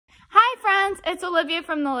it's Olivia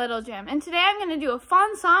from the Little Gym, and today I'm going to do a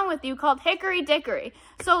fun song with you called Hickory Dickory.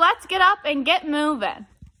 So let's get up and get moving.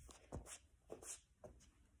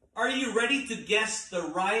 Are you ready to guess the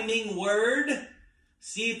rhyming word?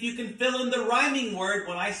 See if you can fill in the rhyming word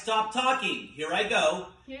when I stop talking. Here I go.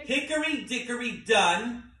 Hickory dickory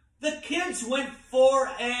done. The kids went for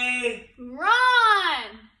a...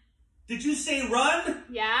 Run! Did you say run?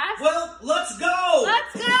 Yes. Well, let's go!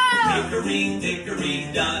 Let's go! Hickory dickory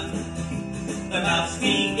done. The mouse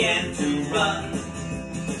began to run.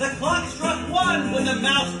 The clock struck 1 when the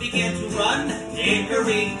mouse began to run.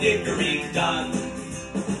 Hickory dickory done.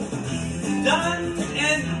 Done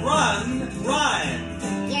and run rhyme.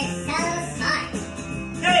 You're so smart.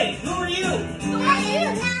 Hey, who are you? Who are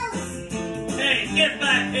you, mouse? Hey, get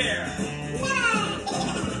back here. No.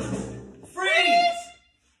 Freeze!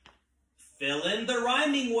 Fill in the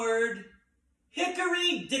rhyming word.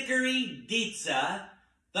 Hickory dickory pizza.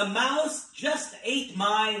 The mouse just ate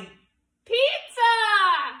my... Pizza!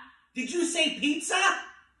 Did you say pizza?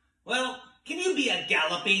 Well, can you be a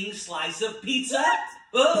galloping slice of pizza?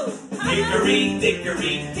 Oh, hickory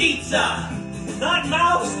dickory pizza. That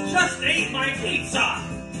mouse just ate my pizza.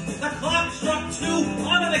 The clock struck 2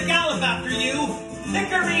 on the gallop after you.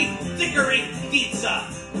 Hickory dickory pizza.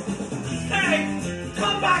 Hey,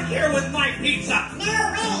 come back here with my pizza. No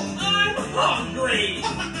way. I'm hungry.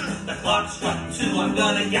 The clock struck 2, I'm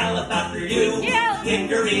gonna gallop after you. Yeah.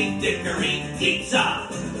 Hickory dickory pizza.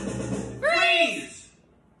 Freeze!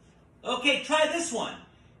 Okay, try this one.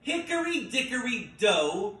 Hickory dickory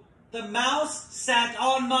dough. The mouse sat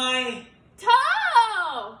on my...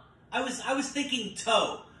 Toe! I was thinking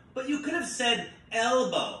toe, but you could have said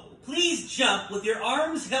elbow. Please jump with your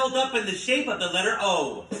arms held up in the shape of the letter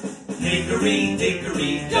O. Hickory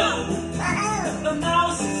dickory dough. Uh-oh. The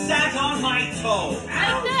mouse sat on my toe.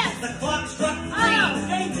 How's this? The clock struck 3. Oh.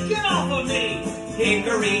 Hey, get off of me!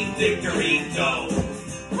 Hickory dickory dough.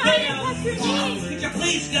 Hey, touch your knees. Could you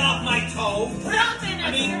please get off my toe? Something I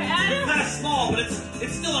in mean, your it's head. kind of small, but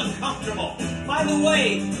it's still uncomfortable. By the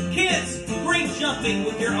way, kids, great jumping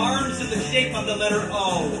with your arms in the shape of the letter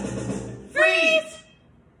O. Freeze!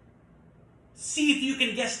 See if you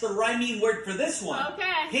can guess the rhyming word for this one.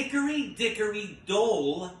 Okay. Hickory dickory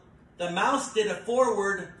dole. The mouse did a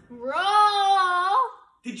forward. Roll.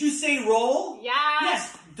 Did you say roll? Yes.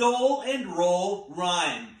 Yes, dole and roll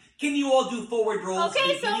rhyme. Can you all do forward rolls,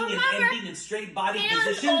 Okay, so beginning and remember, ending in straight body hands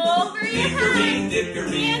position? over your Hickory head.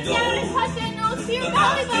 dickory Hands down and dole. touch that nose to your The belly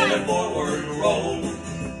mouse did a button. forward roll.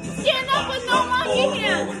 Stand up with no monkey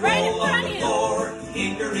hands. Right in front of you. Floor.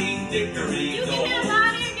 Hickory dickory You dole. can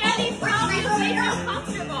have on your daddy's probably so you feel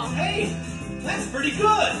comfortable. Hey, that's pretty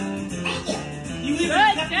good. Thank you. You even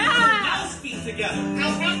Good kept your job. mouse feet together.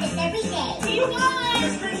 I practice every day. Keep The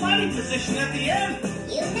going. straight body position at the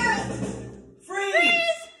end. You know it. Freeze!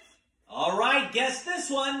 All right, guess this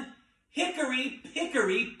one. Hickory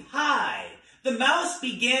pickory pie. The mouse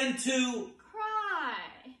began to...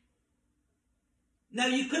 Cry. Now,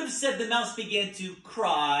 you could have said the mouse began to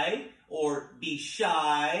cry, or be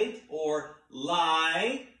shy, or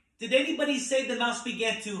lie. Did anybody say the mouse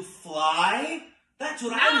began to fly? That's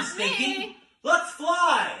what I was Not me. thinking. Let's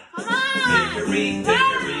fly. Come on. Hickory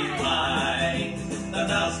dickory pie. The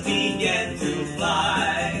mouse began to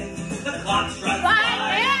fly. The clock struck 5.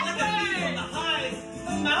 Like a bee on the hive.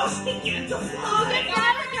 The mouse began to Oh, fly. get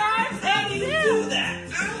down with your arms. How do you do that?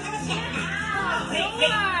 Hey,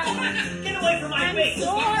 get away from my I'm face.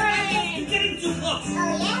 soaring. You're getting too close.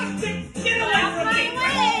 Oh, yeah? Get away Off from my me.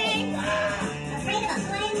 way. Afraid of a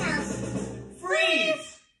flying mouse.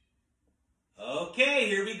 Freeze. Okay,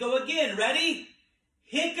 here we go again. Ready?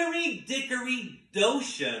 Hickory dickory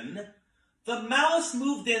dotion. The mouse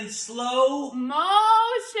moved in slow. Motion.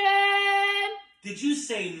 Did you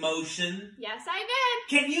say motion? Yes, I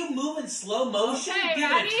did. Can you move in slow motion? Okay, Give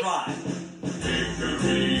ready? it a try.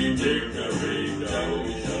 Hickory dickory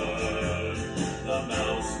dotion. The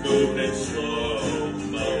mouse moved in slow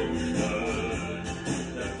motion.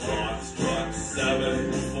 The clock struck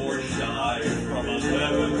 7, 4 shy from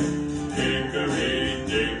 11. Hickory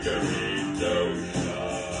dickory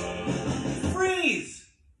dotion. Freeze!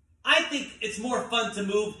 I think it's more fun to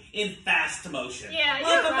move in fast motion. Yeah, like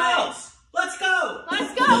you're a right. mouse. Let's go.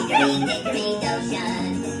 Let's go. Hickory dickory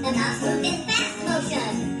dotion. The mouse moved in fast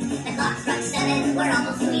motion. The clock struck 7, we're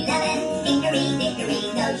almost to 11. Hickory dickory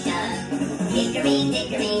dotion. Hickory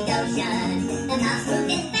dickory dotion. The mouse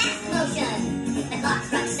moved in fast motion. The clock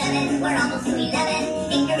struck 7, we're almost to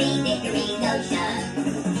 11. Hickory dickory dotion.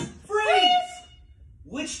 Freeze!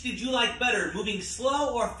 Which did you like better, moving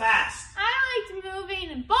slow or fast? I liked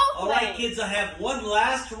moving both All ways. right, kids, I have one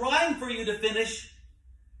last rhyme for you to finish.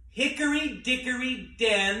 Hickory Dickory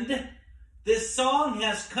Dend, this song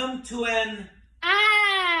has come to an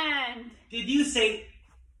end. Did you say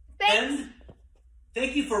Thanks. end?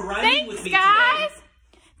 Thank you for rhyming with me guys.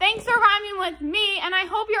 today. Thanks for rhyming with me, and I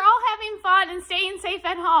hope you're all having fun and staying safe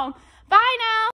at home. Bye now.